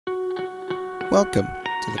Welcome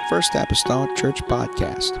to the First Apostolic Church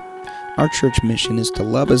Podcast. Our church mission is to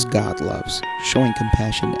love as God loves, showing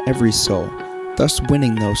compassion to every soul, thus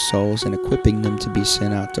winning those souls and equipping them to be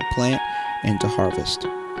sent out to plant and to harvest.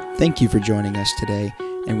 Thank you for joining us today,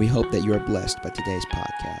 and we hope that you are blessed by today's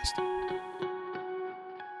podcast.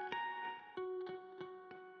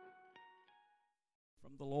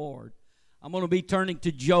 From the Lord. I'm going to be turning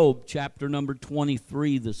to Job chapter number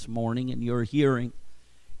 23 this morning, and you're hearing.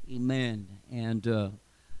 Amen. And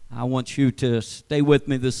I want you to stay with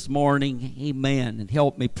me this morning. Amen. And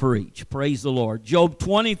help me preach. Praise the Lord. Job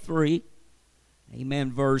 23.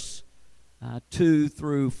 Amen. Verse 2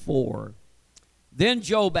 through 4. Then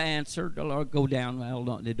Job answered. The Lord, go down.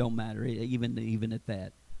 Well, it don't matter. Even at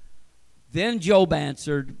that. Then Job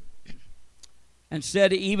answered and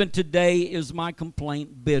said, even today is my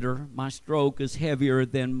complaint bitter. My stroke is heavier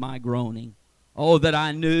than my groaning. Oh, that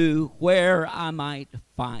I knew where I might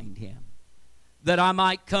find him, that I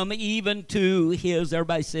might come even to his,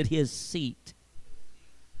 everybody said, his seat.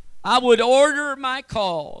 I would order my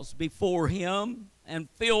cause before him and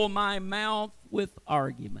fill my mouth with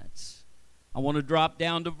arguments. I want to drop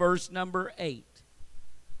down to verse number 8.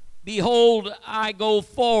 Behold, I go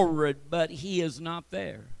forward, but he is not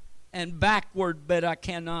there, and backward, but I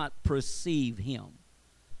cannot perceive him.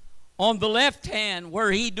 On the left hand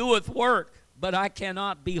where he doeth work, but I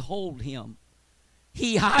cannot behold him.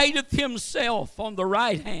 He hideth himself on the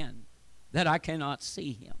right hand, that I cannot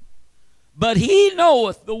see him. But he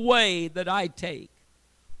knoweth the way that I take.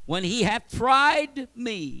 When he hath tried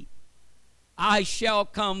me, I shall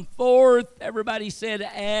come forth, everybody said,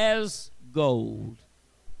 as gold.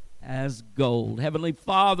 As gold. Heavenly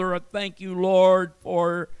Father, I thank you, Lord,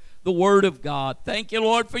 for the Word of God. Thank you,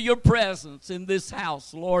 Lord, for your presence in this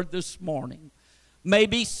house, Lord, this morning.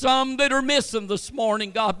 Maybe some that are missing this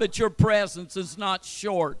morning, God, but your presence is not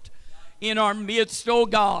short in our midst, oh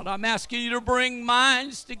God. I'm asking you to bring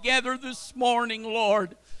minds together this morning,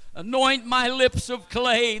 Lord. Anoint my lips of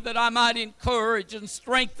clay that I might encourage and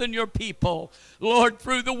strengthen your people. Lord,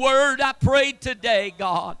 through the word I pray today,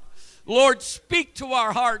 God. Lord, speak to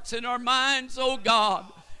our hearts and our minds, oh God.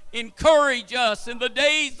 Encourage us in the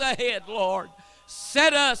days ahead, Lord.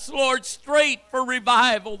 Set us, Lord, straight for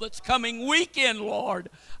revival that's coming weekend, Lord.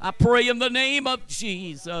 I pray in the name of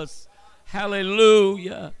Jesus.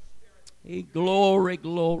 Hallelujah. Hey, glory,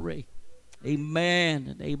 glory. Amen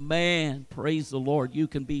and amen. Praise the Lord. You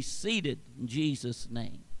can be seated in Jesus'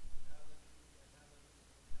 name.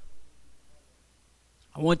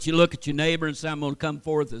 I want you to look at your neighbor and say, I'm going to come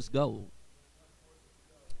forth as gold.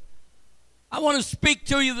 I want to speak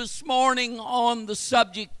to you this morning on the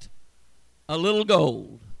subject, a little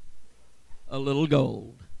gold. A little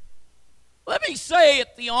gold. Let me say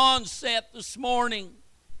at the onset this morning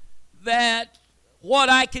that what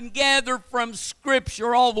I can gather from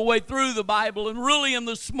Scripture all the way through the Bible, and really in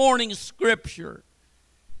this morning's Scripture,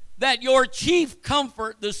 that your chief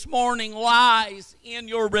comfort this morning lies in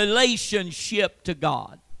your relationship to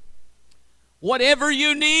God. Whatever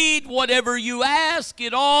you need, whatever you ask,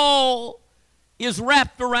 it all is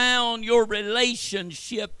wrapped around your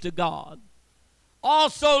relationship to God.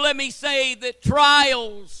 Also, let me say that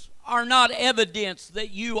trials are not evidence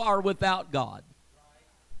that you are without God.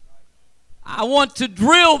 I want to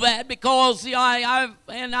drill that because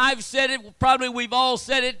I've said it, probably we've all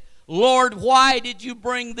said it, Lord, why did you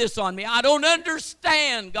bring this on me? I don't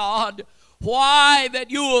understand, God, why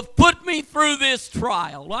that you have put me through this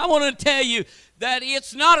trial. I want to tell you that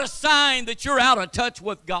it's not a sign that you're out of touch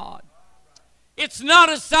with God. It's not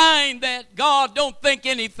a sign that God don't think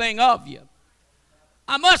anything of you.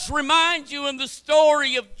 I must remind you in the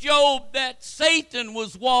story of Job that Satan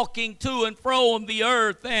was walking to and fro on the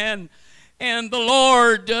earth, and the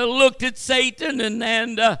Lord looked at Satan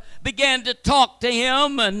and began to talk to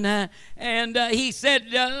him, and he said,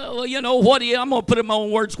 you know, I'm going to put in my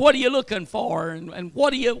own words, what are you looking for, and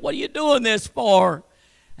what are you doing this for?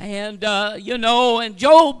 And and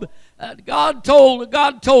Job, God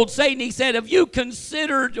told Satan, he said, have you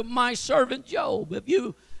considered my servant Job?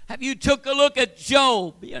 Have you took a look at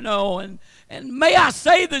Job, and may I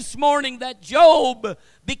say this morning that Job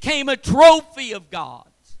became a trophy of God's.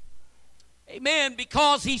 Amen,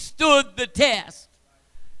 because he stood the test.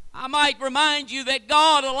 I might remind you that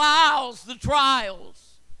God allows the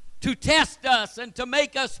trials to test us and to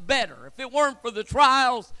make us better. If it weren't for the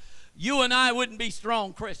trials, you and I wouldn't be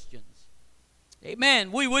strong Christians.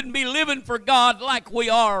 Amen. We wouldn't be living for God like we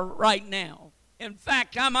are right now. In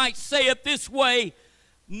fact, I might say it this way,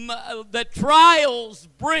 the trials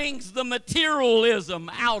brings the materialism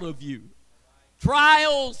out of you.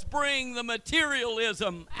 Trials bring the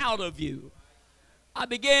materialism out of you.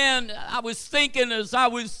 I was thinking as I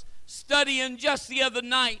was studying just the other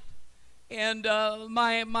night, and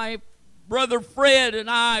my brother Fred and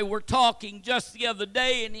I were talking just the other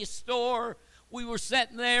day in his store. We were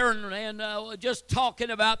sitting there and just talking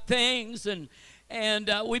about things, and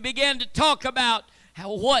we began to talk about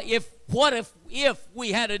what if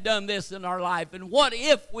we had done this in our life, and what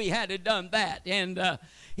if we had done that. And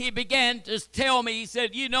he began to tell me, he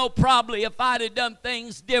said, probably if I'd have done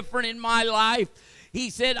things different in my life, he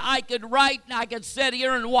said, I could sit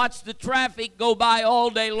here and watch the traffic go by all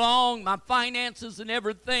day long. My finances and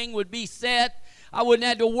everything would be set. I wouldn't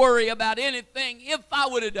have to worry about anything if I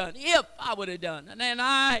would have done. And then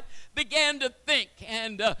I began to think,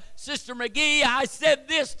 and Sister McGee, I said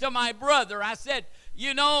this to my brother. I said,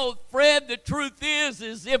 Fred, the truth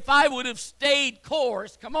is if I would have stayed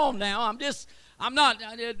course, come on now, understand,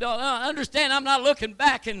 I'm not looking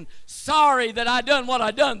back and sorry that I done what I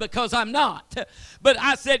done, because I'm not. But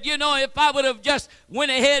I said, if I would have just went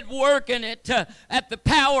ahead working at the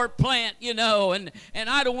power plant, and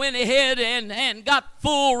I'd have went ahead and got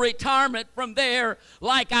full retirement from there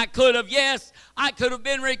like I could have. Yes, I could have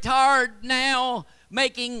been retired now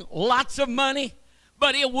making lots of money.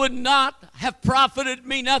 But it would not have profited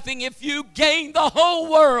me nothing if you gain the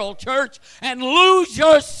whole world, church, and lose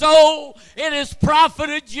your soul. It has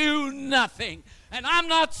profited you nothing. And I'm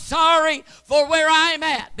not sorry for where I'm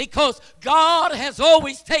at, because God has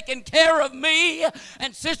always taken care of me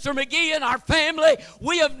and Sister McGee and our family.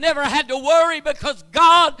 We have never had to worry, because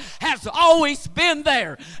God has always been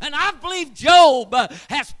there. And I believe Job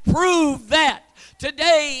has proved that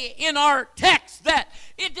today in our text, that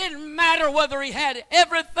it didn't matter whether he had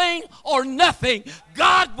everything or nothing.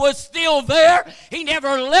 God was still there. He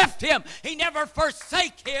never left him. He never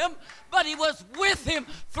forsake him, but he was with him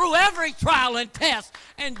through every trial and test.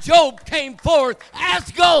 And Job came forth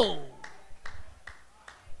as gold.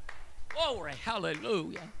 Glory,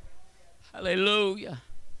 hallelujah, hallelujah,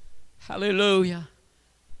 hallelujah.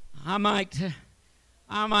 I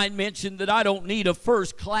might mention that I don't need a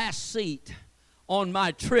first-class seat on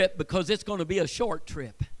my trip, because it's going to be a short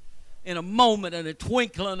trip. In a moment, in a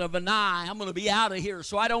twinkling of an eye, I'm going to be out of here,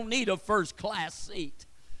 so I don't need a first-class seat.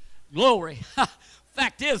 Glory.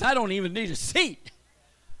 Fact is, I don't even need a seat.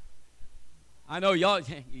 I know y'all,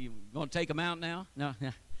 you going to take them out now? No.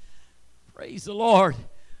 Praise the Lord.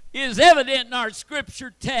 It is evident in our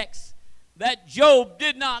scripture text that Job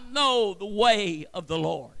did not know the way of the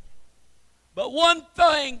Lord. But one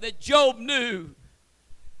thing that Job knew,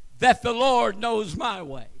 that the Lord knows my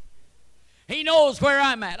way. He knows where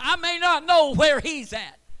I'm at. I may not know where he's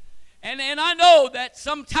at. And I know that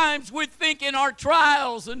sometimes we think in our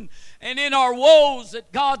trials and in our woes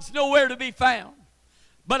that God's nowhere to be found.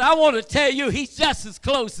 But I want to tell you, he's just as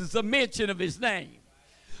close as a mention of his name.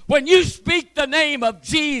 When you speak the name of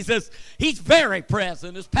Jesus, he's very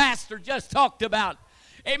present, as Pastor just talked about.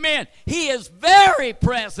 Amen. He is very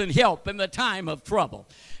present help in the time of trouble.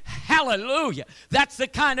 Hallelujah. That's the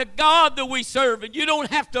kind of God that we serve. And you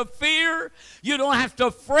don't have to fear. You don't have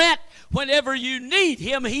to fret. Whenever you need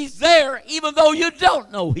him, he's there, even though you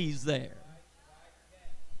don't know he's there.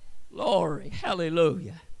 Glory.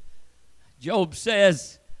 Hallelujah. Job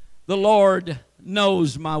says, the Lord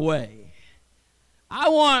knows my way. I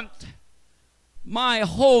want my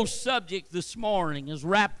whole subject this morning is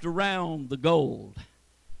wrapped around the gold.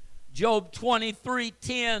 Job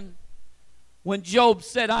 23:10. When Job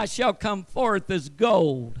said, I shall come forth as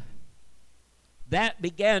gold, that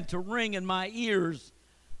began to ring in my ears,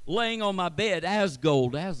 laying on my bed, as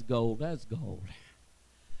gold, as gold, as gold.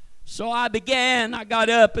 So I got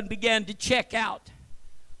up and began to check out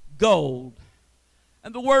gold.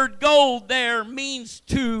 And the word gold there means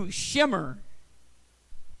to shimmer,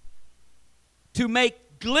 to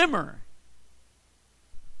make glimmer,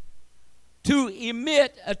 to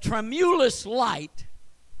emit a tremulous light,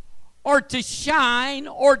 or to shine,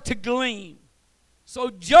 or to gleam. So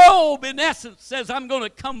Job, in essence, says, I'm going to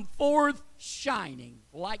come forth shining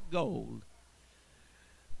like gold.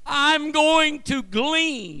 I'm going to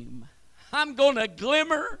gleam. I'm going to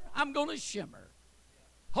glimmer. I'm going to shimmer.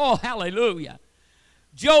 Oh, hallelujah.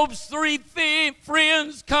 Job's three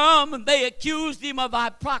friends come, and they accused him of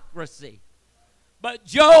hypocrisy. But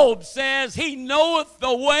Job says, he knoweth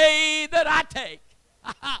the way that I take.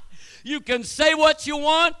 You can say what you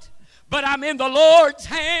want, but I'm in the Lord's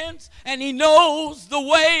hands, and he knows the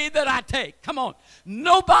way that I take. Come on.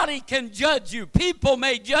 Nobody can judge you. People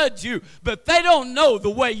may judge you, but they don't know the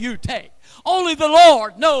way you take. Only the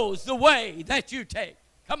Lord knows the way that you take.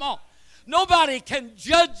 Come on. Nobody can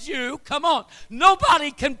judge you. Come on.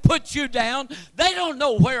 Nobody can put you down. They don't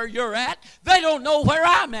know where you're at. They don't know where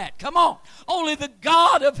I'm at. Come on. Only the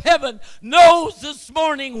God of heaven knows this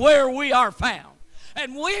morning where we are found.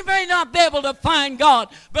 And we may not be able to find God,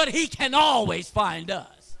 but He can always find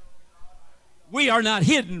us. We are not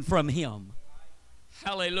hidden from Him.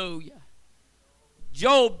 Hallelujah.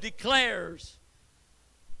 Job declares,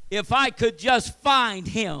 if I could just find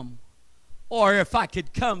Him, or if I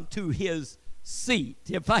could come to His seat,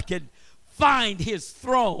 if I could find His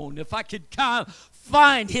throne, if I could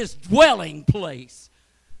find His dwelling place.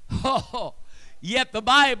 Oh, yet the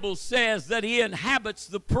Bible says that He inhabits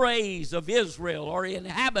the praise of Israel, or He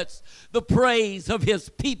inhabits the praise of His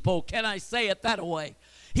people. Can I say it that way?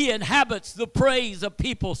 He inhabits the praise of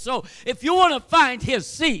people. So if you want to find His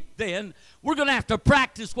seat, then we're going to have to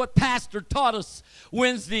practice what Pastor taught us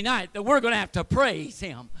Wednesday night, that we're going to have to praise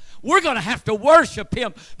Him. We're going to have to worship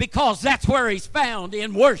Him, because that's where He's found,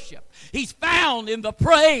 in worship. He's found in the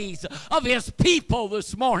praise of His people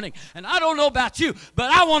this morning. And I don't know about you,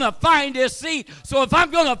 but I want to find His seat. So if I'm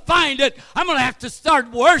going to find it, I'm going to have to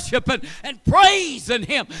start worshiping and praising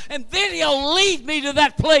Him. And then He'll lead me to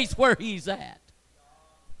that place where He's at.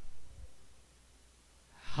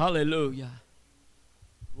 Hallelujah.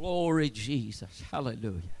 Glory Jesus.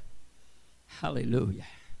 Hallelujah. Hallelujah.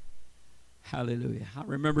 Hallelujah. I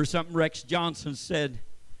remember something Rex Johnson said.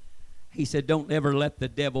 He said, don't ever let the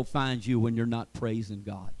devil find you when you're not praising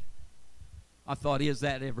God. I thought, is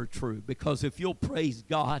that ever true? Because if you'll praise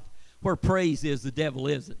God, where praise is, the devil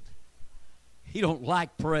isn't. He don't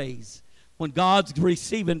like praise. When God's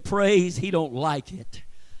receiving praise, he don't like it.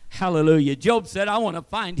 Hallelujah. Job said, I want to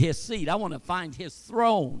find his seat. I want to find his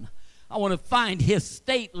throne. I want to find his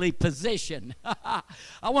stately position.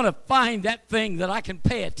 I want to find that thing that I can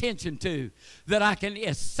pay attention to, that I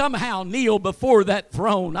can somehow kneel before that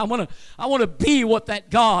throne. I want to be what that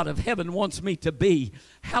God of heaven wants me to be.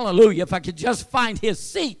 Hallelujah. If I could just find his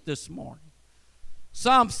seat this morning.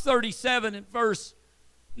 Psalms 37 and verse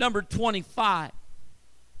number 25.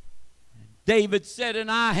 David said,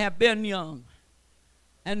 and I have been young,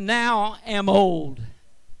 and now am old.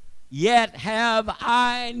 Yet have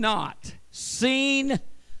I not seen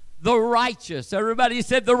the righteous. Everybody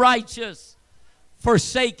said the righteous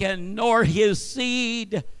forsaken, nor his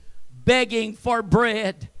seed begging for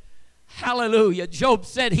bread. Hallelujah. Job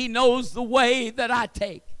said he knows the way that I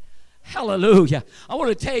take. Hallelujah. I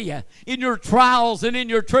want to tell you, in your trials and in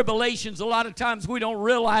your tribulations, a lot of times we don't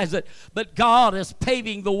realize it, but God is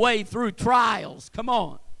paving the way through trials. Come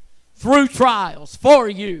on. Through trials for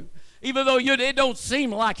you. Even though it don't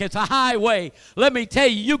seem like it's a highway, let me tell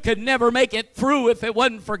you, you could never make it through if it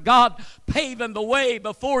wasn't for God paving the way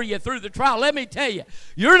before you through the trial. Let me tell you,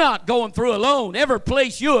 you're not going through alone. Every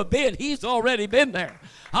place you have been, He's already been there.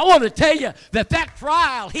 I want to tell you that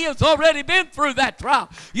trial, He has already been through that trial.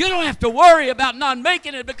 You don't have to worry about not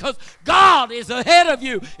making it, because God is ahead of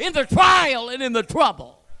you in the trial and in the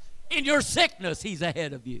trouble. In your sickness, He's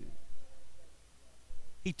ahead of you.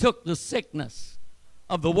 He took the sickness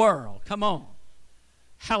of the world. Come on.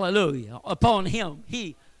 Hallelujah. Upon Him,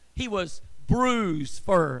 He was bruised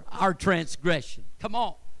for our transgression. Come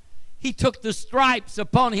on. He took the stripes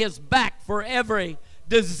upon His back for every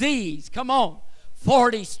disease. Come on.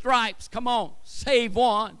 40 stripes. Come on. Save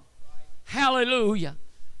one. Hallelujah.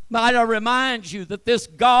 Might I remind you that this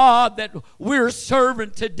God that we're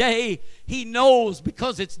serving today, He knows,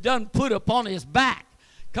 because it's done put upon His back.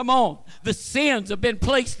 Come on. The sins have been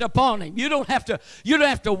placed upon Him. You don't have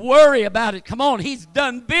to worry about it. Come on. He's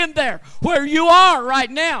done been there. Where you are right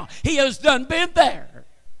now, He has done been there.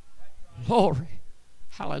 Glory.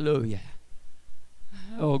 Hallelujah.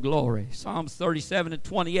 Oh, glory. Psalms 37 and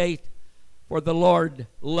 28. For the Lord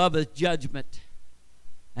loveth judgment,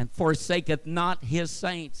 and forsaketh not His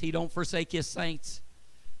saints. He don't forsake His saints.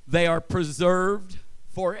 They are preserved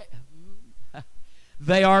for it.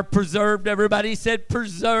 They are preserved. Everybody said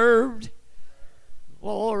preserved.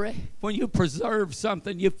 Glory. When you preserve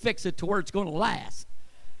something, you fix it to where it's going to last.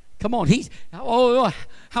 Come on.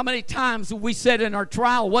 How many times have we said in our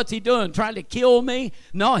trial, what's He doing? Trying to kill me?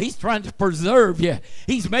 No, He's trying to preserve you.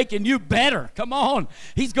 He's making you better. Come on.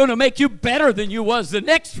 He's going to make you better than you was. The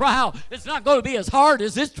next trial, it's not going to be as hard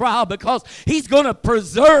as this trial, because He's going to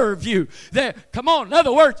preserve you. Come on. In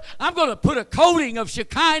other words, I'm going to put a coating of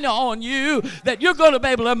Shekinah on you, that you're going to be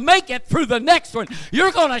able to make it through the next one.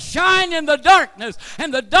 You're going to shine in the darkness,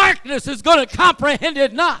 and the darkness is going to comprehend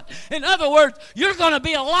it not. In other words, you're going to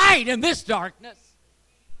be a light in this darkness.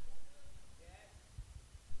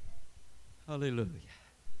 Hallelujah.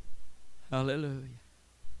 Hallelujah.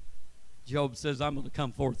 Job says, I'm going to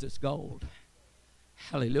come forth as gold.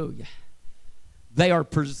 Hallelujah. They are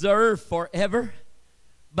preserved forever,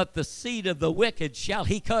 but the seed of the wicked shall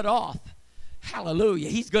he cut off. Hallelujah.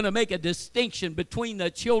 He's going to make a distinction between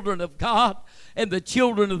the children of God and the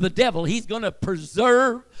children of the devil. He's going to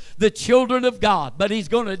preserve the children of God, but he's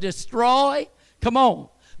going to destroy, come on,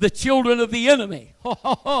 the children of the enemy.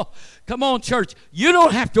 Come on, church. You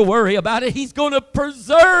don't have to worry about it. He's going to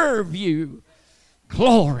preserve you.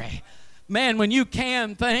 Glory. Man, when you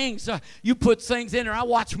can things, you put things in there. I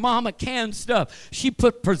watch Mama can stuff. She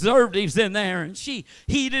put preservatives in there, and she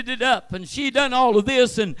heated it up, and she done all of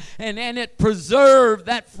this, and it preserved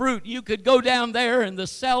that fruit. You could go down there in the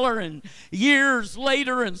cellar and years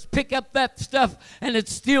later and pick up that stuff, and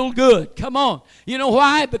it's still good. Come on. You know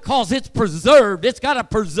why? Because it's preserved. It's got a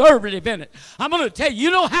preservative in it. I'm going to tell you,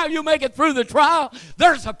 you know how you make it through the trial?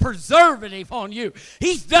 There's a preservative on you.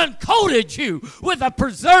 He's done coated you with a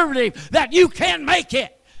preservative that you can make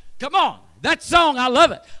it. Come on. That song, I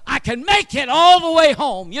love it. I can make it all the way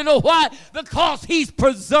home. You know why? Because he's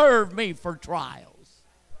preserved me for trials.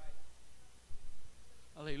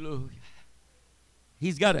 Hallelujah.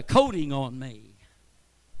 He's got a coating on me.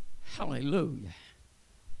 Hallelujah.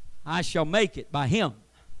 I shall make it by him.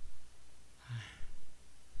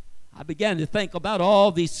 I began to think about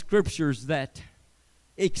all these scriptures that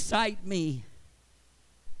excite me.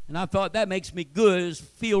 And I thought that makes me good,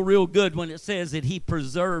 feel real good when it says that he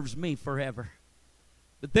preserves me forever.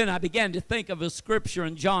 But then I began to think of a scripture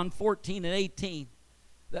in John 14 and 18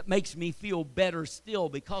 that makes me feel better still,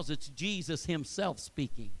 because it's Jesus himself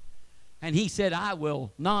speaking. And he said, I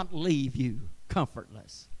will not leave you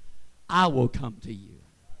comfortless. I will come to you.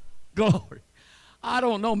 Glory. I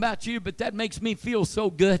don't know about you, but that makes me feel so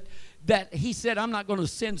good that he said, I'm not going to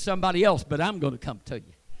send somebody else, but I'm going to come to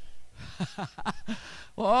you.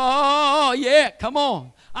 Oh, yeah, come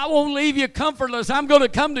on. I won't leave you comfortless. I'm going to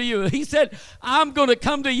come to you. He said, I'm going to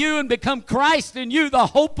come to you and become Christ in you, the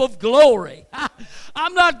hope of glory.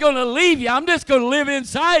 I'm not going to leave you. I'm just going to live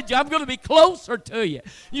inside you. I'm going to be closer to you.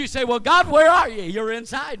 You say, well, God, where are you? You're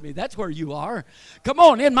inside me. That's where you are. Come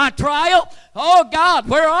on, in my trial. Oh, God,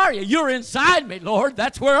 where are you? You're inside me, Lord.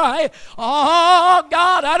 That's where I am. Oh,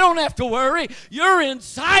 God, I don't have to worry. You're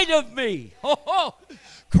inside of me. Oh,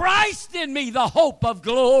 Christ in me, the hope of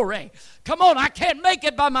glory. Come on, I can't make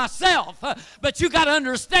it by myself, but you got to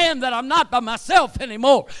understand that I'm not by myself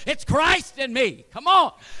anymore. It's Christ in me. Come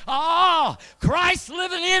on. Oh, Christ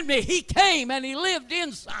living in me. He came and he lived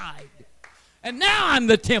inside. And now I'm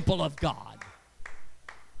the temple of God.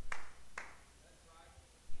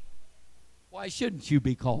 Why shouldn't you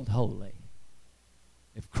be called holy?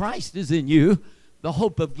 If Christ is in you, the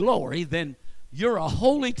hope of glory, then you're a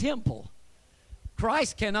holy temple.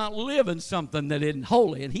 Christ cannot live in something that isn't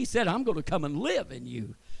holy. And he said, I'm going to come and live in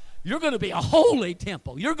you. You're going to be a holy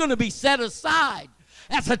temple. You're going to be set aside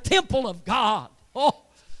as a temple of God. Oh,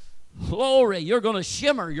 glory. You're going to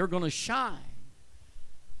shimmer. You're going to shine.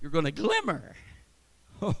 You're going to glimmer.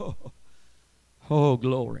 Oh,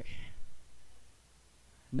 glory.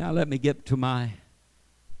 Now let me get to my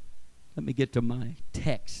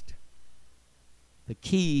text. The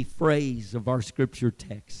key phrase of our scripture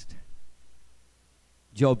text.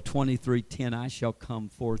 Job 23:10, I shall come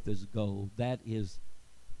forth as gold. That is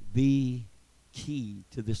the key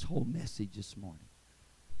to this whole message this morning.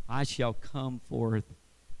 I shall come forth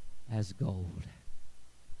as gold.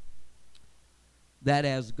 That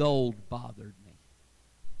as gold bothered me,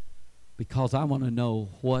 because I want to know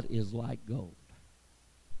what is like gold.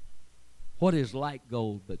 What is like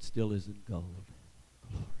gold but still isn't gold?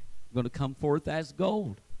 Glory. I'm going to come forth as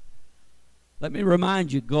gold. Let me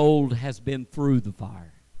remind you, gold has been through the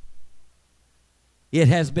fire. It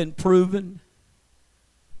has been proven,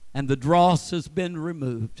 and the dross has been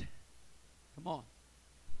removed. Come on.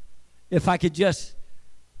 If I could just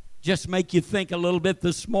make you think a little bit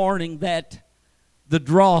this morning that the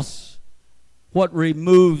dross, what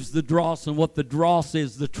removes the dross and what the dross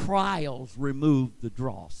is, the trials remove the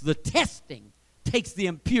dross. The testing takes the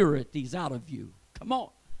impurities out of you. Come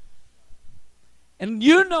on. And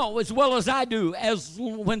you know as well as I do, as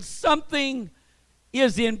when something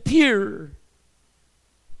is impure,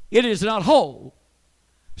 it is not whole.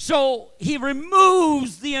 So he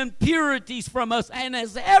removes the impurities from us, and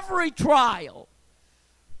as every trial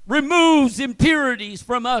removes impurities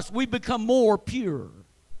from us, we become more pure.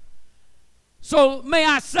 So may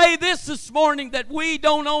I say this morning, that we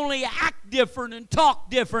don't only act different and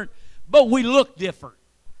talk different, but we look different.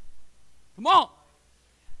 Come on.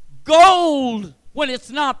 Gold, when it's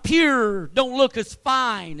not pure, don't look as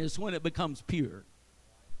fine as when it becomes pure.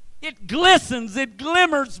 It glistens, it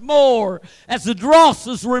glimmers more. As the dross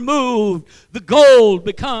is removed, the gold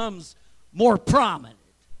becomes more prominent.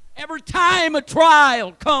 Every time a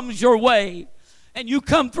trial comes your way and you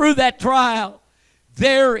come through that trial,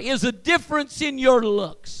 there is a difference in your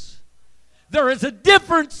looks. There is a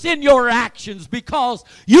difference in your actions because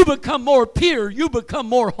you become more pure. You become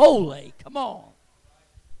more holy. Come on.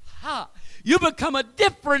 Ha. You become a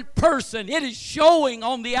different person. It is showing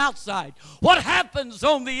on the outside. What happens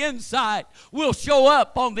on the inside will show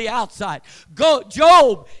up on the outside.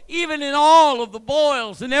 Job, even in all of the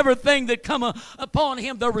boils and everything that come upon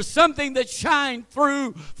him, there was something that shined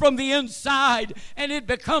through from the inside, and it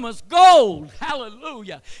became as gold.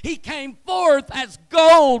 Hallelujah. He came forth as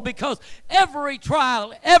gold because every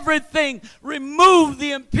trial, everything removed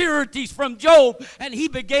the impurities from Job, and he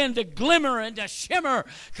began to glimmer and to shimmer.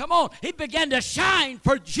 Come on. He began to shine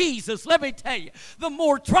for Jesus. Let me tell you, the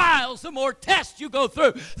more trials, the more tests you go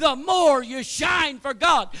through, the more you shine for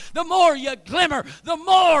God, the more you glimmer, the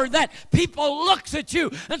more that people looks at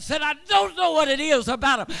you and said, I don't know what it is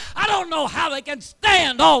about them. I don't know how they can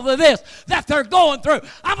stand all of this that they're going through.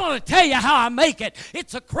 I'm going to tell you how I make it.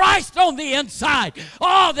 It's a Christ on the inside.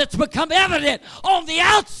 Oh, that's become evident on the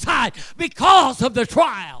outside because of the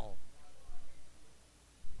trial.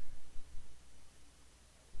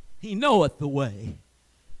 He knoweth the way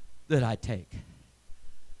that I take.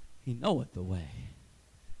 He knoweth the way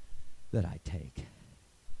that I take.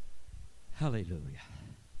 Hallelujah.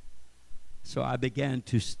 So I began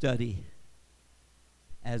to study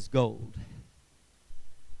as gold.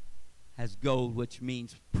 As gold, which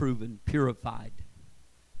means proven, purified.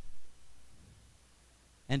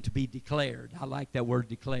 And to be declared. I like that word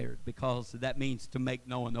declared because that means to make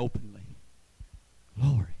known openly.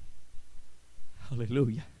 Glory.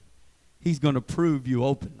 Hallelujah. He's going to prove you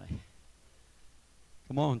openly.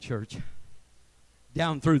 Come on, church.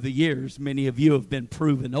 Down through the years, many of you have been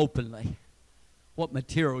proven openly what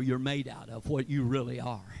material you're made out of, what you really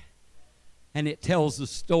are. And it tells the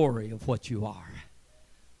story of what you are.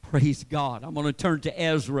 Praise God. I'm going to turn to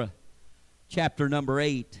Ezra, chapter number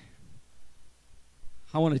 8.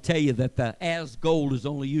 I want to tell you that the as gold is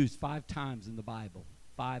only used 5 times in the Bible.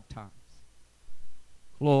 5 times.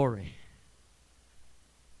 Glory.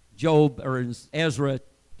 In Ezra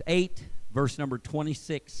 8, verse number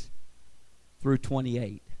 26 through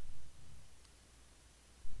 28.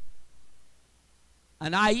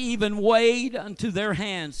 And I even weighed unto their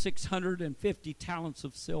hands 650 talents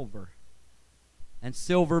of silver, and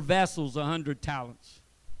silver vessels 100 talents,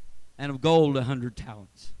 and of gold 100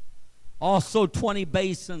 talents. Also 20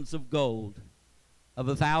 basins of gold of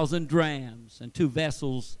 1,000 drams, and 2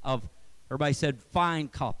 vessels of, everybody said, fine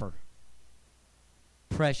copper.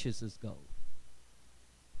 Precious as gold.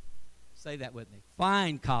 Say that with me.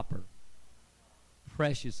 Fine copper.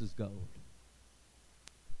 Precious as gold.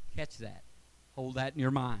 Catch that. Hold that in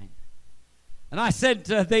your mind. And I said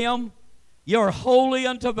to them, you're holy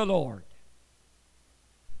unto the Lord.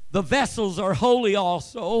 The vessels are holy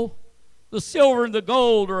also. The silver and the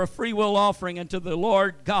gold are a freewill offering unto the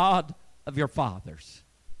Lord God of your fathers.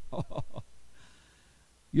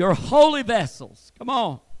 Your holy vessels. Come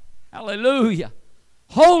on. Hallelujah.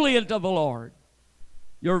 Holy unto the Lord.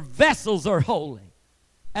 Your vessels are holy.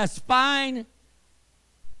 As fine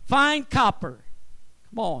copper.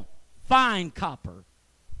 Come on. Fine copper.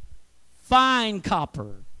 Fine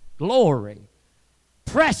copper. Glory.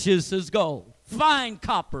 Precious as gold. Fine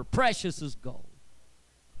copper. Precious as gold.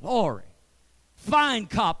 Glory. Fine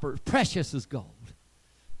copper. Precious as gold.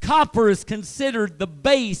 Copper is considered the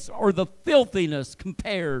base or the filthiness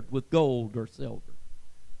compared with gold or silver.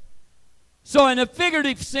 So in a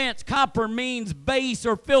figurative sense, copper means base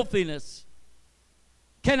or filthiness.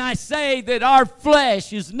 Can I say that our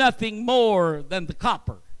flesh is nothing more than the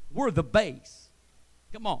copper? We're the base.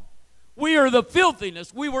 Come on. We are the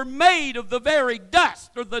filthiness. We were made of the very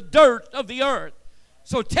dust or the dirt of the earth.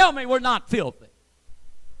 So tell me we're not filthy.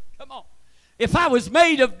 Come on. If I was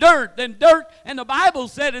made of dirt, then dirt, and the Bible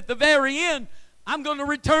said at the very end, I'm going to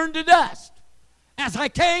return to dust. As I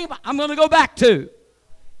came, I'm going to go back to.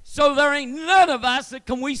 So there ain't none of us that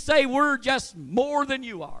can we say we're just more than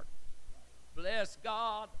you are. Bless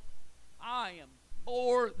God, I am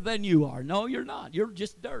more than you are. No, you're not. You're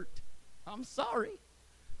just dirt. I'm sorry.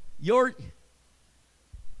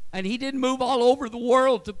 And he didn't move all over the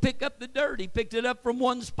world to pick up the dirt. He picked it up from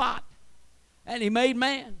one spot. And he made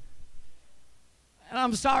man. And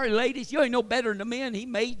I'm sorry, ladies, you ain't no better than the men. He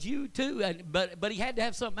made you too. But he had to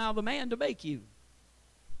have something out of the man to make you.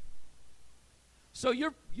 So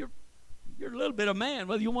you're a little bit of man,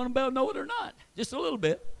 whether you want to know it or not. Just a little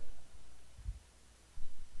bit.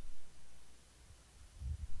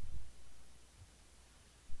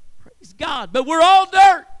 Praise God. But we're all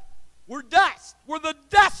dirt. We're dust. We're the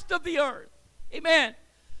dust of the earth. Amen.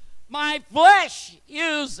 My flesh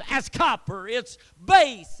is as copper. It's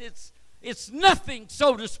base. It's nothing,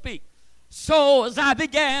 so to speak. So as I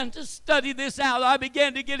began to study this out, I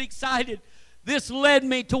began to get excited. This led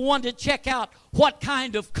me to want to check out what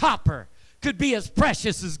kind of copper could be as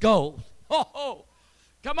precious as gold. Oh,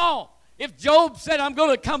 come on. If Job said, I'm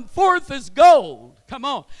going to come forth as gold, come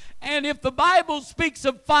on. And if the Bible speaks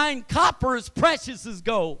of fine copper as precious as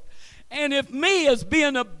gold, and if me as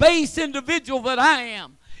being a base individual that I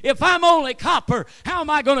am, if I'm only copper, how am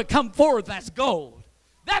I going to come forth as gold?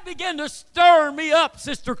 That began to stir me up,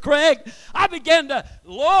 Sister Craig. I began to,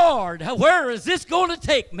 Lord, where is this going to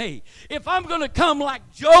take me? If I'm going to come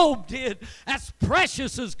like Job did, as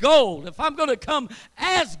precious as gold, if I'm going to come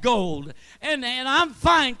as gold, and I'm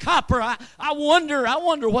fine copper, I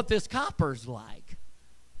wonder what this copper's like.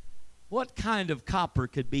 What kind of copper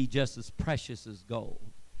could be just as precious as gold?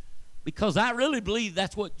 Because I really believe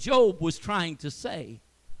that's what Job was trying to say.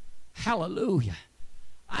 Hallelujah.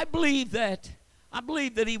 I believe that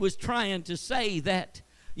he was trying to say that,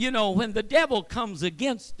 when the devil comes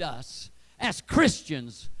against us as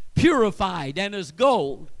Christians, purified and as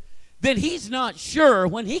gold, then he's not sure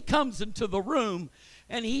when he comes into the room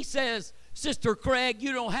and he says, Sister Craig,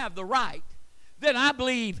 you don't have the right. Then I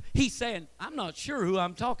believe he's saying, I'm not sure who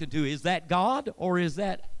I'm talking to. Is that God or is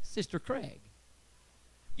that Sister Craig?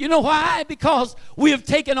 You know why? Because we have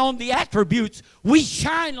taken on the attributes. We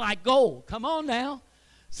shine like gold. Come on now.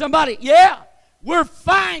 Somebody, yeah. We're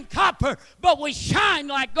fine copper, but we shine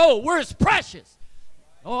like gold. We're as precious.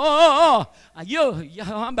 I'm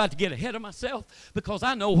about to get ahead of myself because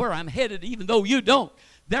I know where I'm headed even though you don't.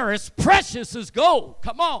 They're as precious as gold.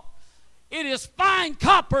 Come on. It is fine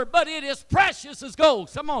copper, but it is precious as gold.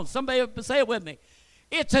 Come on, somebody say it with me.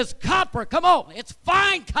 It's as copper. Come on. It's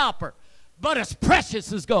fine copper, but as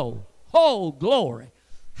precious as gold. Oh, glory.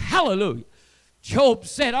 Hallelujah. Job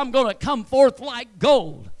said, I'm going to come forth like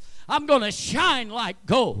gold. I'm going to shine like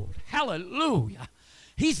gold. Hallelujah.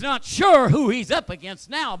 He's not sure who he's up against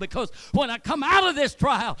now because when I come out of this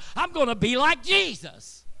trial, I'm going to be like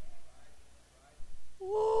Jesus.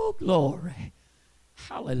 Oh, glory.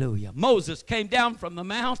 Hallelujah. Moses came down from the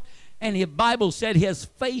mount and the Bible said his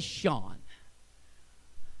face shone.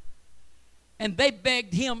 And they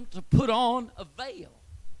begged him to put on a veil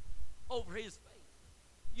over his face.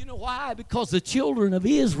 You know why? Because the children of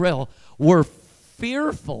Israel were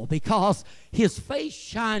fearful because his face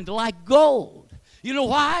shined like gold. You know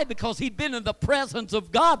why? Because he'd been in the presence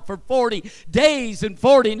of God for 40 days and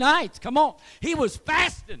 40 nights. Come on. He was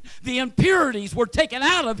fasting. The impurities were taken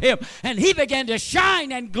out of him, and he began to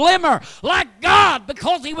shine and glimmer like God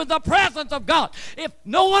because he was in the presence of God.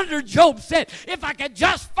 No wonder Job said, if I could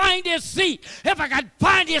just find his seat, if I could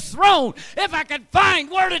find his throne, if I could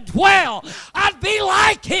find where to dwell, I'd be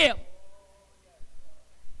like him.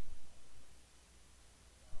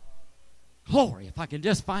 Glory, if I can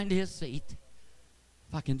just find his seat.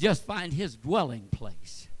 If I can just find his dwelling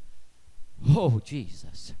place. Oh,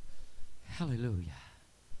 Jesus. Hallelujah.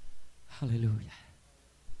 Hallelujah.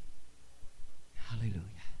 Hallelujah.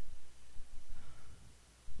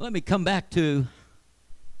 Let me come back to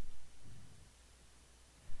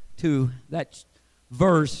that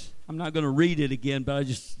verse. I'm not going to read it again, but I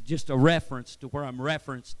just a reference to where I'm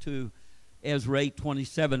referenced to Ezra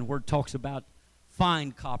 8:27, where it talks about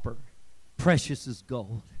fine copper, precious as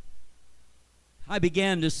gold. I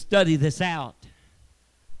began to study this out.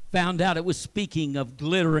 Found out it was speaking of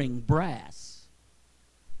glittering brass.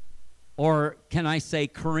 Or can I say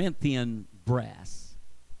Corinthian brass?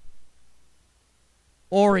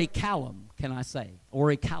 Orichalcum, can I say?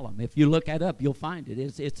 Orichalcum. If you look that up, you'll find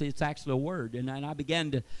it. It's actually a word. And I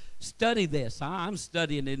began to study this. I'm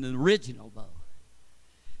studying it in the original, though.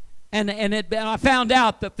 And I found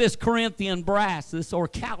out that this Corinthian brass, this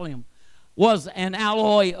orichalcum, was an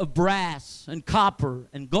alloy of brass and copper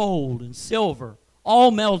and gold and silver, all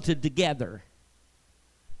melted together,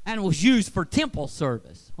 and was used for temple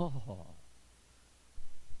service. Oh,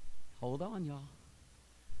 hold on, y'all.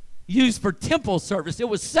 Used for temple service. It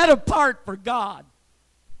was set apart for God.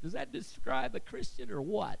 Does that describe a Christian or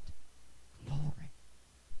what? Glory.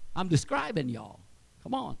 I'm describing y'all.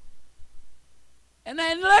 Come on. And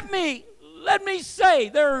then let me say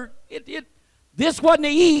this wasn't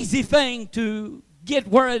an easy thing to get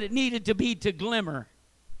where it needed to be to glimmer.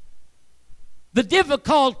 The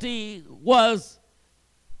difficulty was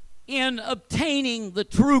in obtaining the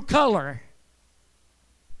true color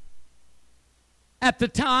at the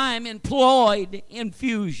time employed in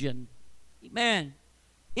fusion. Amen.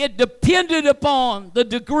 It depended upon the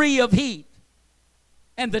degree of heat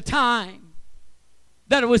and the time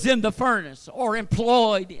that it was in the furnace or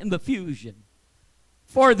employed in the fusion.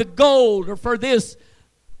 for the gold or for this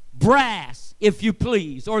brass, if you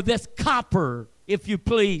please, or this copper, if you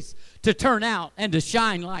please, to turn out and to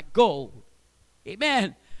shine like gold.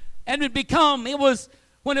 Amen. And it was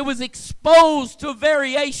when it was exposed to a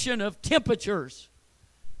variation of temperatures.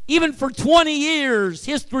 Even for 20 years,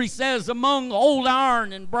 history says, among old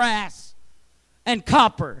iron and brass and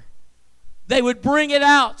copper, they would bring it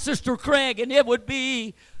out, Sister Craig, and it would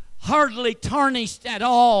be hardly tarnished at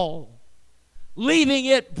all, leaving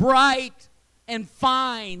it bright and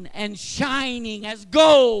fine and shining as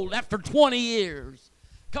gold after 20 years.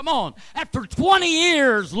 Come on. After 20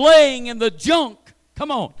 years laying in the junk,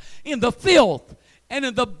 come on, in the filth and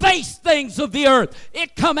in the base things of the earth,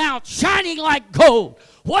 it come out shining like gold.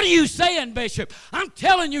 What are you saying, Bishop? I'm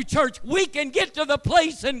telling you, church, we can get to the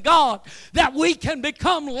place in God that we can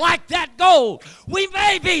become like that gold. We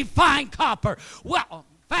may be fine copper. Well,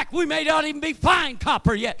 in fact, we may not even be fine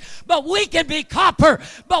copper yet, but we can be copper.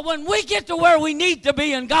 But when we get to where we need to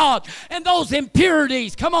be in God, and those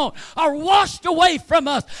impurities, come on, are washed away from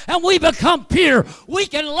us, and we become pure, we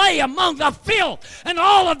can lay among the filth and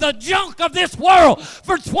all of the junk of this world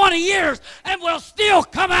for 20 years, and we'll still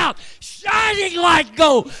come out shining like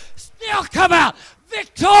gold, still come out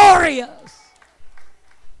victorious.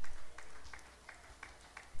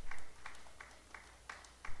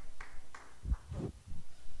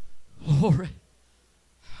 Glory.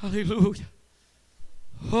 Hallelujah.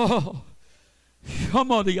 Oh.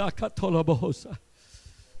 Come on,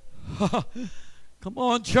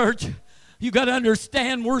 church. You got to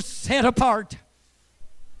understand we're set apart.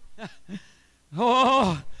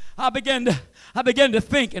 Oh, I began to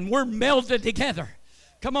think, and we're melded together.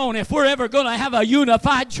 Come on, if we're ever going to have a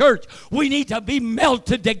unified church, we need to be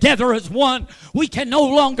melted together as one. We can no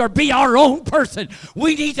longer be our own person.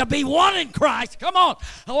 We need to be one in Christ. Come on.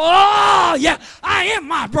 Oh, yeah, I am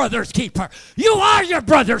my brother's keeper. You are your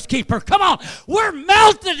brother's keeper. Come on. We're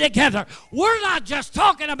melted together. We're not just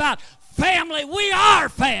talking about family. We are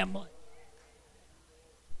family.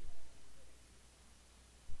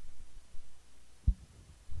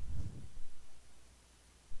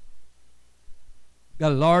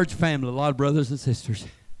 Got a large family, a lot of brothers and sisters.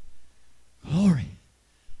 Glory.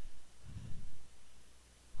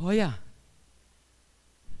 Oh, yeah.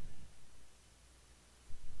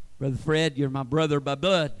 Brother Fred, you're my brother by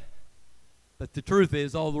blood. But the truth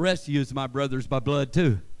is, all the rest of you is my brothers by blood,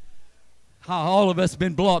 too. All of us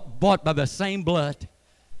been bought by the same blood.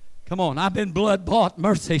 Come on, I've been blood bought,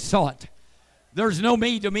 mercy sought. There's no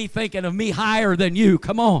need to me thinking of me higher than you.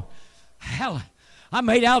 Come on. Hallelujah. I'm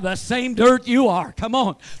made out of the same dirt you are. Come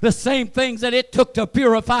on. The same things that it took to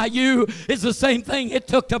purify you is the same thing it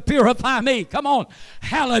took to purify me. Come on.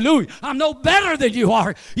 Hallelujah. I'm no better than you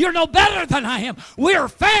are. You're no better than I am. We're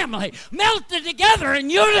family, melted together in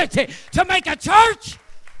unity to make a church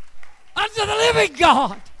unto the living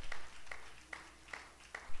God.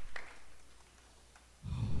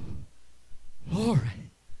 Glory.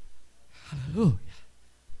 Hallelujah.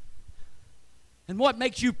 And what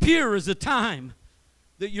makes you pure is the time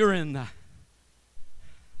that you're in the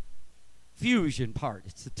fusion part.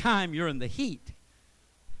 It's the time you're in the heat.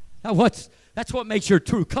 Now that's what makes your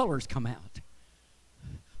true colors come out.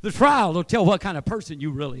 The trial will tell what kind of person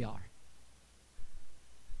you really are.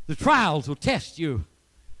 The trials will test you.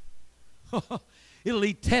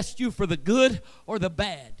 It'll test you for the good or the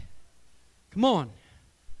bad. Come on.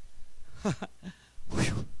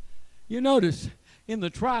 You notice in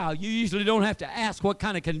the trial, you usually don't have to ask what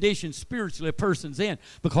kind of condition spiritually a person's in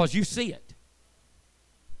because you see it.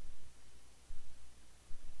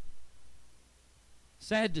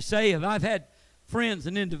 Sad to say, I've had friends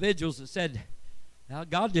and individuals that said,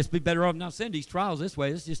 God just be better off not send these trials this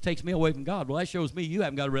way. This just takes me away from God. Well, that shows me you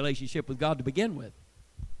haven't got a relationship with God to begin with.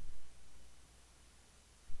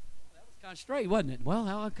 That was kind of straight, wasn't it?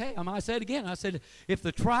 Well, okay, I might say it again. I said, if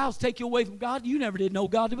the trials take you away from God, you never did know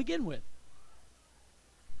God to begin with.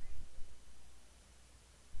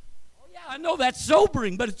 I know that's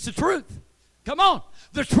sobering, but it's the truth. Come on.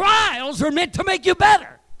 The trials are meant to make you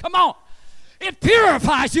better. Come on. It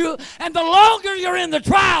purifies you, and the longer you're in the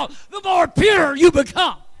trial, the more pure you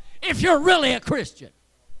become if you're really a Christian.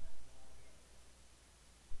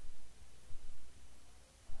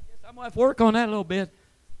 I guess I'm going to have to work on that a little bit.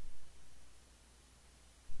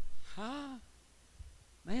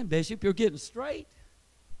 Man, Bishop, you're getting straight.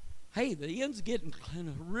 Hey, the end's getting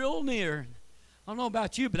real near. I don't know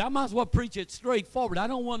about you, but I might as well preach it straightforward. I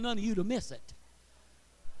don't want none of you to miss it.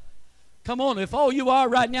 Come on, if all you are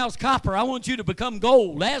right now is copper, I want you to become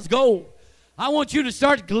gold as gold. I want you to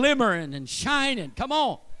start glimmering and shining. Come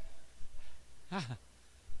on. Oh,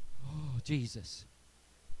 Jesus.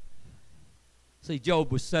 See,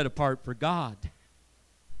 Job was set apart for God.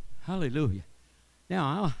 Hallelujah.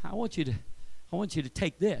 Now, I want you to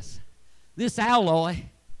take this. This alloy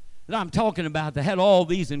that I'm talking about that had all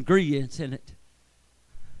these ingredients in it.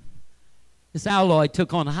 This alloy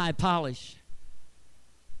took on a high polish.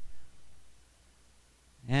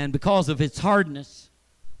 And because of its hardness,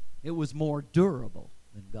 it was more durable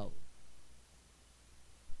than gold.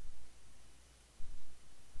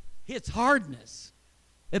 Its hardness,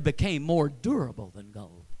 it became more durable than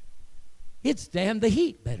gold. It'd stand the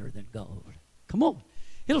heat better than gold. Come on.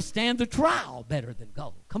 It'll stand the trial better than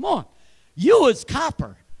gold. Come on. You as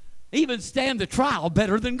copper even stand the trial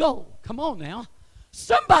better than gold. Come on now.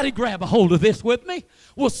 Somebody grab a hold of this with me.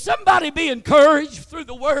 Will somebody be encouraged through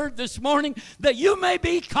the word this morning that you may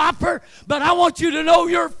be copper, but I want you to know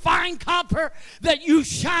you're fine copper, that you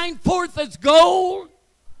shine forth as gold?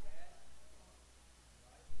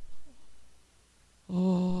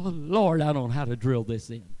 Oh, Lord, I don't know how to drill this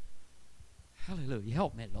in. Hallelujah.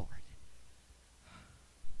 Help me, Lord.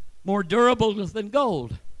 More durable than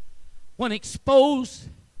gold. When exposed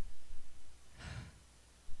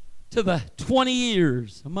to the 20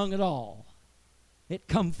 years among it all, it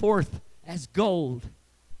come forth as gold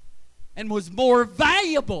and was more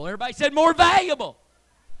valuable. Everybody said more valuable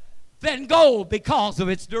than gold because of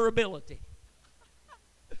its durability.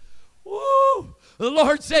 Woo! The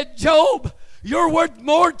Lord said, Job, you're worth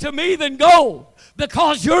more to me than gold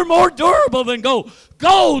because you're more durable than gold.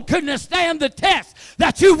 Gold couldn't stand the test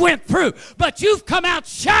that you went through, but you've come out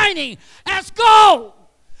shining as gold.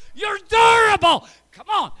 You're durable. Come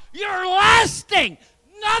on. You're lasting.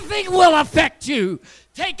 Nothing will affect you.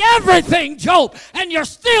 Take everything, Job, and you're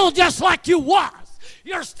still just like you was.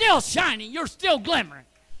 You're still shining. You're still glimmering.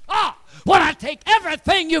 When I take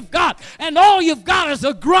everything you've got and all you've got is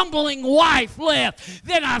a grumbling wife left,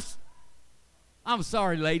 then I'm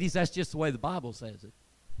sorry, ladies, that's just the way the Bible says it.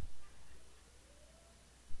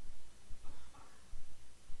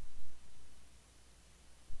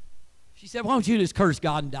 She said, why don't you just curse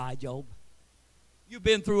God and die, Job? You've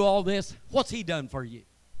been through all this. What's he done for you?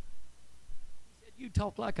 He said, you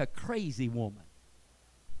talk like a crazy woman.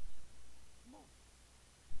 Come on.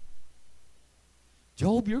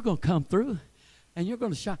 Job, you're going to come through and you're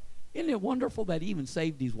going to shine. Isn't it wonderful that he even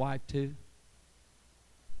saved his wife too?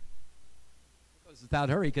 Because without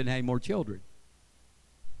her, he couldn't have any more children.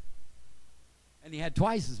 And he had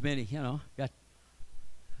twice as many,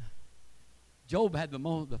 Job had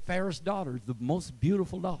the fairest daughters, the most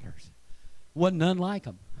beautiful daughters. Wasn't none like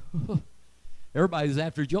them. Everybody was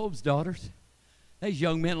after Job's daughters. These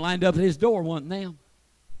young men lined up at his door wanting them.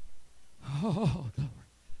 Oh, Lord.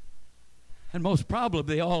 And most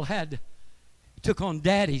probably they all took on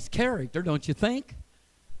daddy's character, don't you think?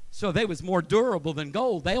 So they was more durable than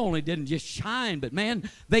gold. They only didn't just shine, but man,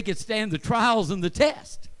 they could stand the trials and the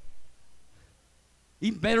test.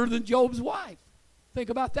 Even better than Job's wife. Think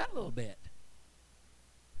about that a little bit.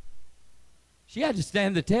 She had to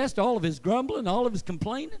stand the test, all of his grumbling, all of his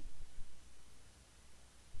complaining.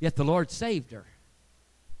 Yet the Lord saved her.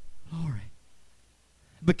 Glory.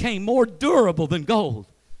 Became more durable than gold.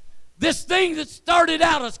 This thing that started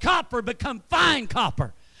out as copper become fine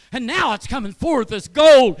copper. And now it's coming forth as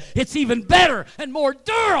gold. It's even better and more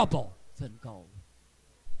durable than gold.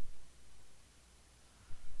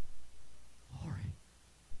 Glory.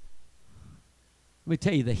 Let me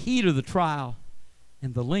tell you, the heat of the trial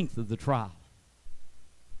and the length of the trial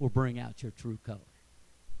will bring out your true color.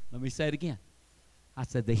 Let me say it again. I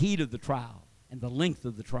said the heat of the trial and the length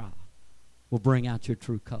of the trial will bring out your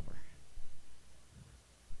true color.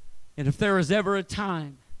 And if there is ever a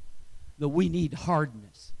time that we need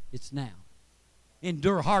hardness, it's now.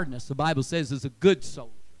 Endure hardness, the Bible says, is a good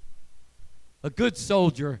soldier. A good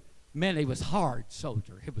soldier meant he was hard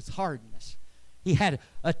soldier. It was hardness. He had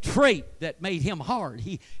a trait that made him hard.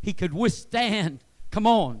 He could withstand,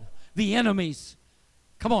 the enemy's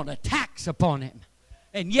attacks upon him.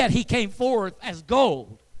 And yet he came forth as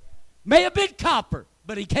gold. May have been copper,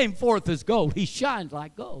 but he came forth as gold. He shined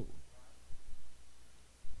like gold.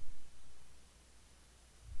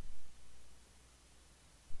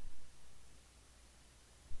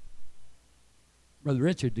 Brother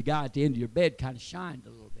Richard, the guy at the end of your bed, kind of shined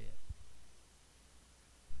a little bit.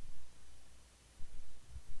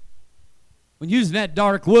 When using that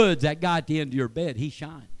dark woods, that guy at the end of your bed, he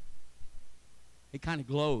shined. It kind of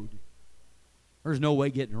glowed. There's no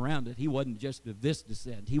way getting around it. He wasn't just of this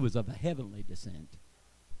descent. He was of a heavenly descent.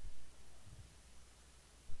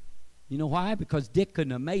 You know why? Because Dick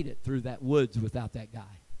couldn't have made it through that woods without that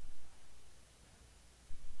guy.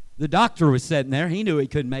 The doctor was sitting there. He knew he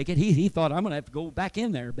couldn't make it. He thought, I'm going to have to go back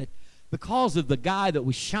in there. But because of the guy that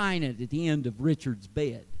was shining at the end of Richard's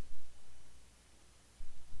bed.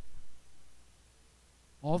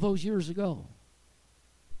 All those years ago.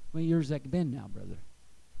 How many years has that been now, brother?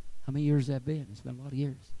 How many years has that been? It's been a lot of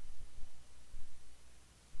years.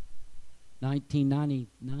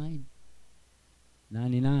 1999?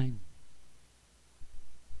 99.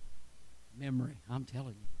 Memory, I'm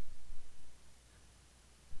telling you.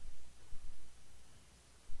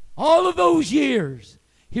 All of those years,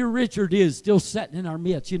 here Richard is still sitting in our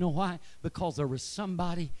midst. You know why? Because there was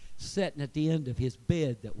somebody sitting at the end of his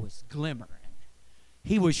bed that was glimmering.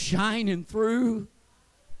 He was shining through.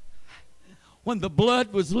 When the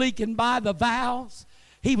blood was leaking by the valves,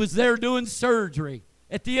 he was there doing surgery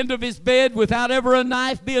at the end of his bed without ever a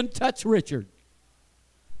knife being touched Richard.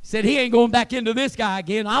 He said, he ain't going back into this guy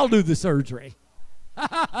again. I'll do the surgery.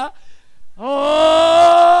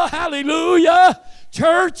 Oh, hallelujah.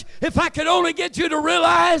 Church, if I could only get you to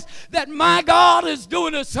realize that my God is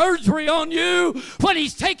doing a surgery on you when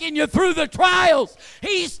He's taking you through the trials.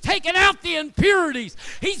 He's taking out the impurities.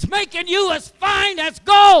 He's making you as fine as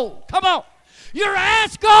gold. Come on. You're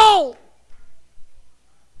as gold.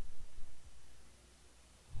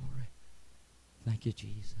 Thank you,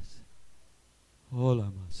 Jesus.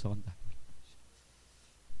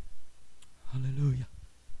 Hallelujah.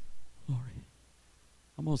 Glory.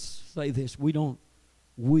 I'm going to say this.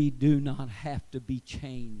 We do not have to be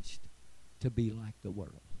changed to be like the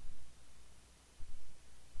world.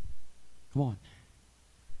 Come on.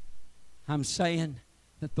 I'm saying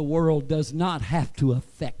that the world does not have to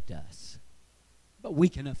affect us, but we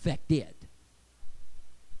can affect it.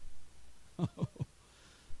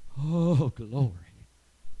 Oh, glory.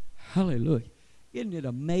 Hallelujah. Isn't it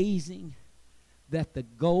amazing that the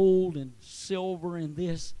gold and silver in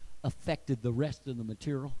this affected the rest of the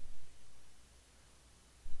material?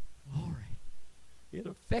 Glory. It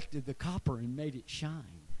affected the copper and made it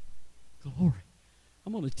shine. Glory.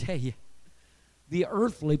 I'm going to tell you, the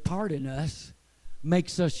earthly part in us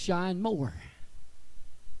makes us shine more.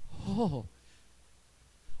 Oh.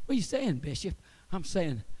 What are you saying, Bishop? I'm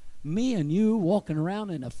saying, me and you walking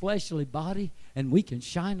around in a fleshly body and we can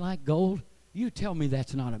shine like gold? You tell me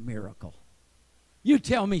that's not a miracle. You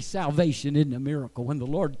tell me salvation isn't a miracle when the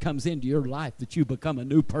Lord comes into your life that you become a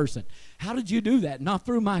new person. How did you do that? Not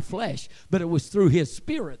through my flesh, but it was through His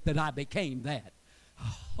Spirit that I became that.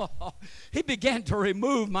 He began to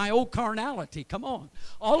remove my old carnality. Come on.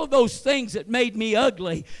 All of those things that made me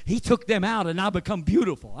ugly, He took them out and I become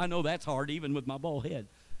beautiful. I know that's hard even with my bald head.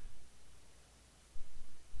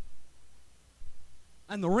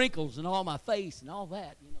 And the wrinkles and all my face and all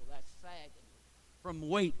that, you know, that's sagging from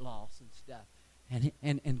weight loss and stuff.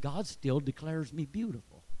 And God still declares me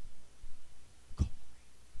beautiful.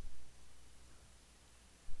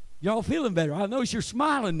 Y'all feeling better? I notice you're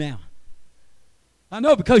smiling now. I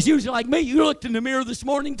know, because usually like me, you looked in the mirror this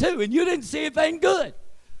morning too, and you didn't see anything good.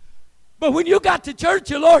 But when you got to church,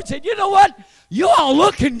 the Lord said, you know what? You all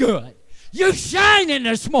looking good. You shining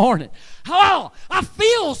this morning. Oh, I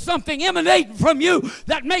feel something emanating from you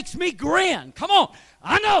that makes me grin. Come on.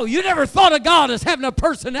 I know you never thought of God as having a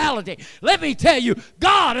personality. Let me tell you,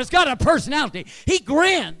 God has got a personality. He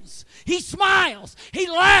grins. He smiles. He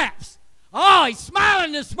laughs. Oh, He's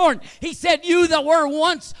smiling this morning. He said, you that were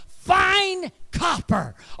once fine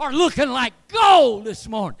copper are looking like gold this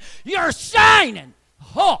morning. You're shining.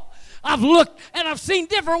 Oh, I've looked and I've seen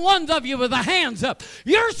different ones of you with the hands up.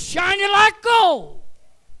 You're shining like gold.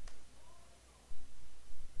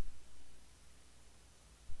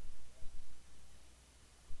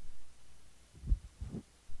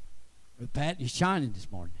 Pat, you're shining this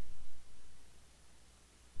morning.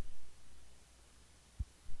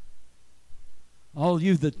 All of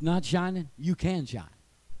you that's not shining, you can shine.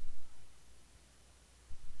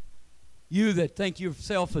 You that think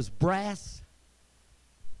yourself as brass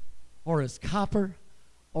or as copper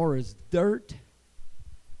or as dirt.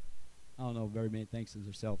 I don't know very many thinks of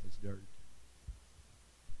themselves as dirt.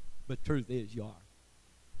 But truth is, you are.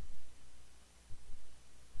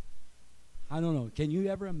 I don't know. Can you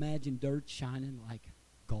ever imagine dirt shining like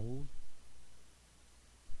gold?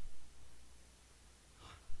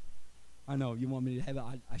 I know. You want me to have it?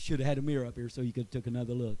 I should have had a mirror up here so you could have took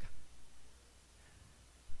another look.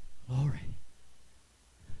 Glory.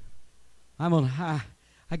 I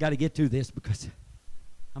got to get to this because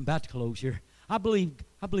I'm about to close here. I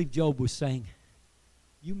believe Job was saying,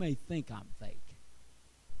 you may think I'm fake.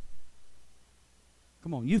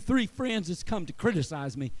 Come on, you three friends that's come to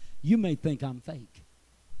criticize me, you may think I'm fake.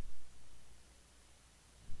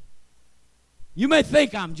 You may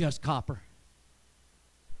think I'm just copper.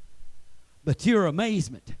 But to your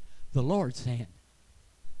amazement, the Lord's saying,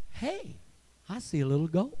 hey, I see a little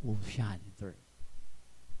gold shining through.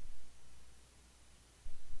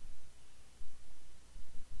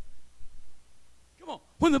 Come on.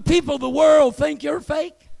 When the people of the world think you're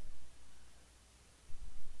fake,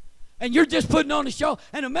 and you're just putting on a show,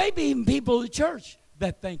 and there may be even people in the church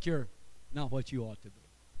that think you're not what you ought to be.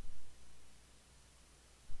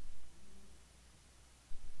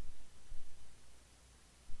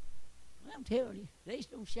 I'm telling you, they just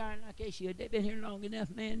don't shine like they should. They've been here long enough,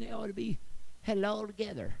 man. They ought to be had it all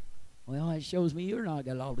together. Well, that shows me you're not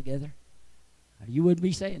got it all together. You wouldn't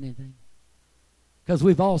be saying anything. Because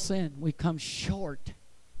we've all sinned. We come short.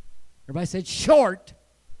 Everybody said short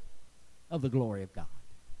of the glory of God.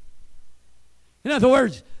 In other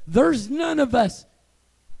words, there's none of us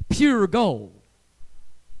pure gold.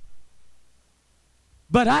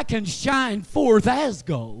 But I can shine forth as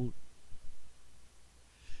gold.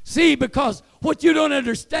 See, because what you don't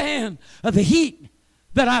understand of the heat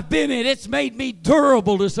that I've been in, it's made me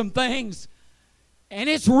durable to some things. And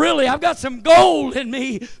it's really, I've got some gold in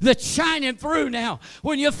me that's shining through now.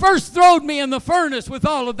 When you first throwed me in the furnace with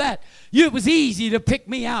all of that, it was easy to pick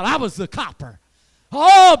me out. I was the copper.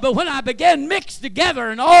 Oh, but when I began mixed together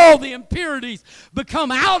and all the impurities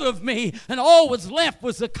become out of me and all was left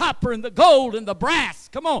was the copper and the gold and the brass,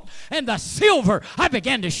 come on, and the silver, I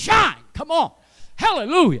began to shine. Come on.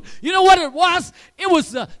 Hallelujah. You know what it was? It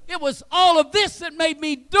was all of this that made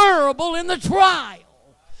me durable in the trial.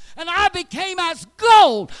 And I became as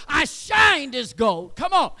gold. I shined as gold.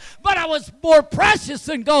 Come on. But I was more precious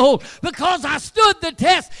than gold because I stood the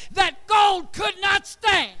test that gold could not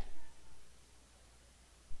stand.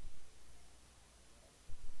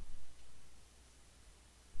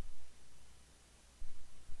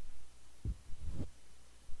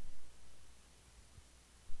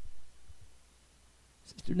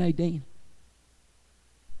 Sister Nadine,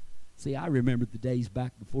 see, I remember the days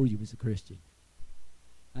back before you was a Christian.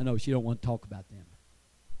 I know she don't want to talk about them.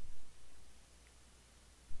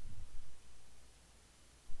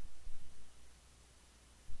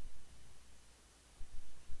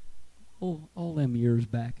 Oh, all them years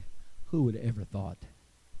back, who would have ever thought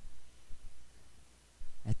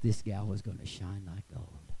that this gal was going to shine like gold?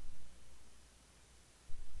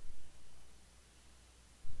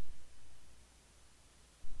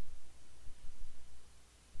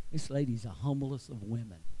 This lady's the humblest of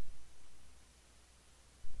women.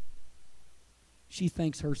 She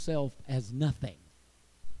thinks herself as nothing.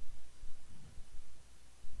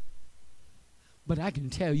 But I can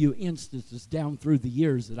tell you instances down through the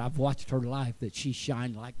years that I've watched her life that she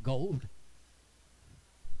shined like gold.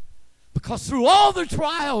 Because through all the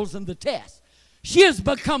trials and the tests, she has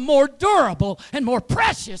become more durable and more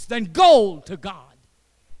precious than gold to God.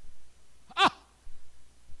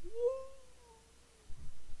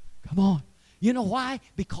 Come on. You know why?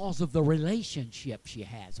 Because of the relationship she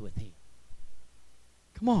has with Him.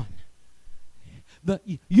 Come on.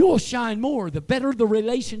 You'll shine more. The better the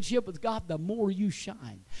relationship with God, the more you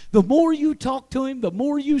shine. The more you talk to Him, the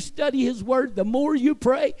more you study His Word, the more you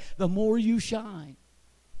pray, the more you shine.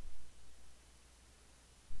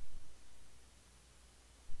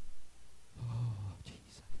 Oh,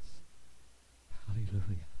 Jesus.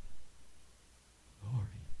 Hallelujah. Glory.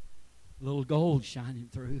 A little gold shining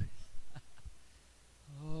through.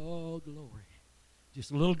 Oh, glory.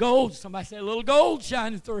 Just a little gold. Somebody say a little gold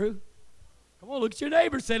shining through. Come on, look at your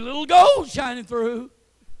neighbor. Say a little gold shining through.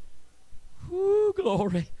 Whoo,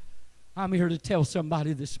 glory. I'm here to tell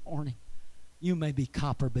somebody this morning, you may be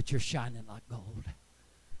copper, but you're shining like gold.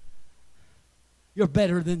 You're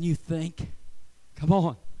better than you think. Come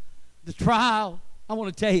on. The trial, I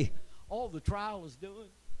want to tell you, all the trial is doing,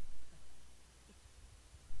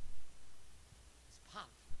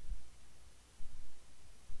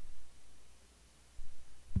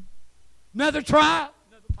 another trial,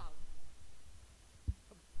 another policy.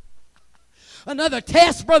 Another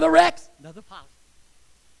test, Brother Rex, another policy.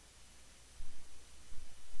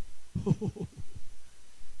 Oh,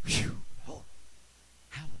 whew, oh,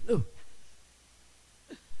 hallelujah.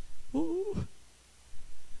 Oh.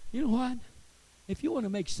 You know what? If you want to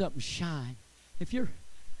make something shine, if you're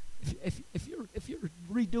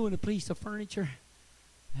redoing a piece of furniture,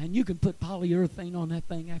 and you can put polyurethane on that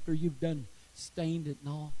thing after you've done stained it and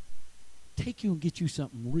all, take you and get you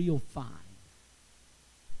something real fine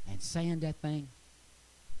and sand that thing.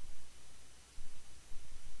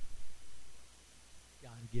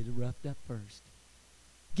 Got to get it roughed up first.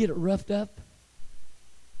 Get it roughed up.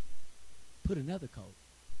 Put another coat.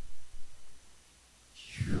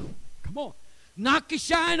 Come on. Knock the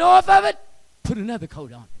shine off of it. Put another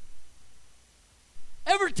coat on it.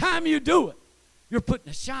 Every time you do it, you're putting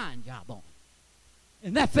a shine job on.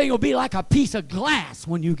 And that thing will be like a piece of glass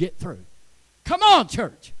when you get through. Come on,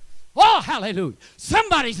 church. Oh, hallelujah.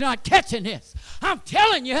 Somebody's not catching this. I'm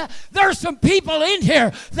telling you, there's some people in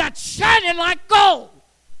here that's shining like gold.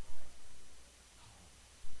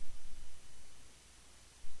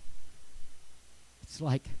 It's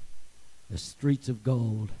like the streets of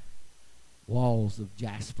gold, walls of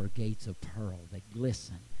jasper, gates of pearl. They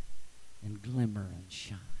glisten and glimmer and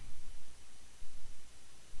shine.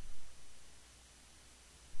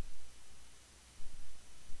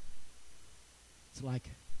 It's like,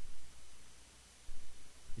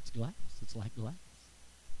 it's glass. It's like glass.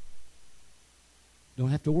 Don't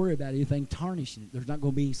have to worry about anything tarnishing it. There's not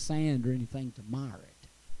going to be any sand or anything to mar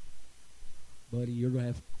it. Buddy, you're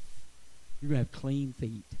going to have clean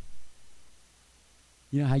feet.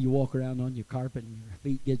 You know how you walk around on your carpet and your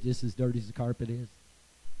feet get just as dirty as the carpet is?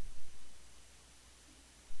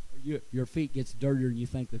 Or your feet gets dirtier than you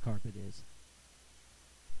think the carpet is.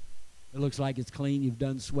 It looks like it's clean. You've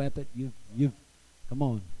done swept it. You've come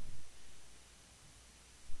on.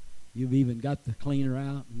 You've even got the cleaner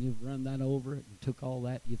out and you've run that over it and took all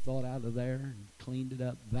that you thought out of there and cleaned it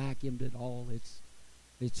up, vacuumed it all.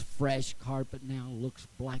 It's fresh carpet now. Looks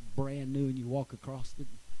like brand new, and you walk across it with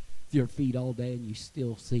your feet all day and you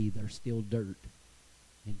still see there's still dirt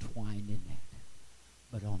entwined in that.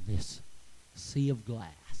 But on this sea of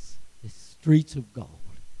glass, this streets of gold,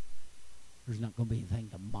 there's not going to be anything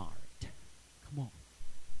to mar it. Come on.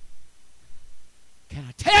 Can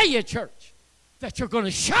I tell you, church, that you're going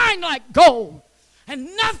to shine like gold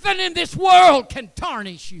and nothing in this world can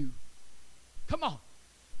tarnish you? Come on.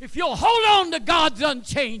 If you'll hold on to God's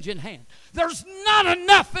unchanging hand, there's not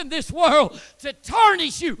enough in this world to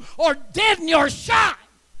tarnish you or deaden your shine.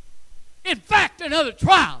 In fact, another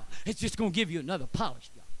trial, it's just going to give you another polish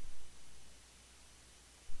job.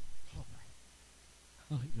 Glory.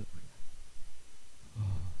 Hallelujah. Oh,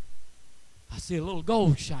 I see a little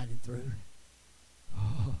gold shining through.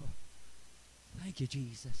 Oh, thank you,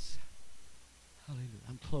 Jesus. Hallelujah.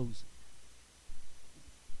 I'm closing.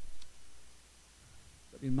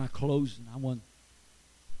 But in my closing, I want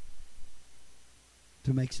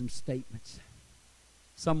to make some statements.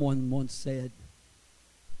 Someone once said,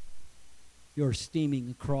 you're steaming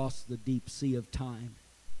across the deep sea of time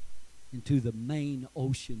into the main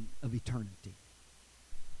ocean of eternity.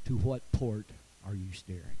 To what port are you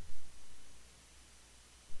steering?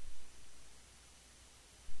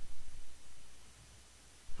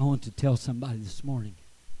 I want to tell somebody this morning,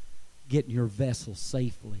 getting your vessel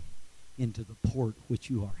safely into the port which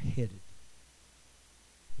you are headed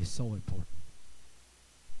is so important.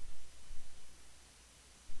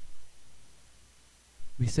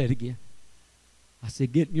 Let me say it again. I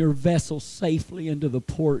said getting your vessel safely into the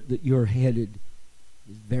port that you're headed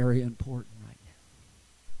is very important right now.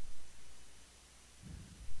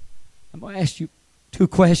 I'm going to ask you two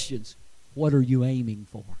questions. What are you aiming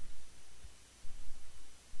for?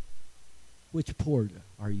 Which port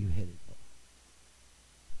are you headed for?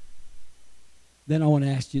 Then I want to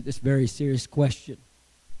ask you this very serious question.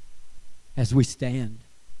 As we stand,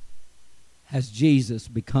 has Jesus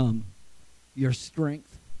become your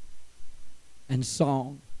strength and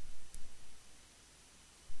song?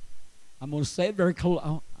 I'm going to say it very close.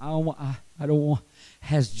 I don't want.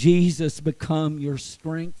 Has Jesus become your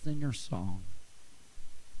strength and your song?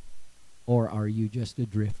 Or are you just a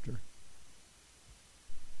drifter?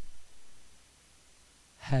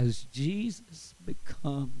 Has Jesus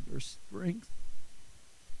become your strength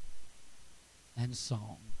and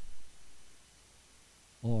song?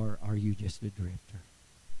 Or are you just a drifter?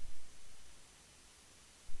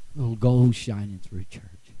 Little gold shining through, church.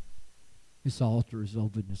 This altar is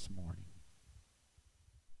open this morning.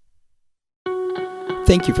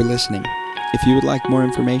 Thank you for listening. If you would like more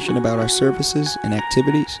information about our services and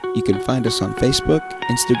activities, you can find us on Facebook,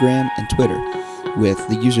 Instagram, and Twitter with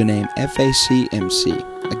the username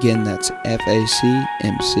FACMC. Again, that's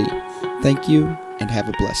FACMC. Thank you, and have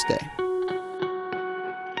a blessed day.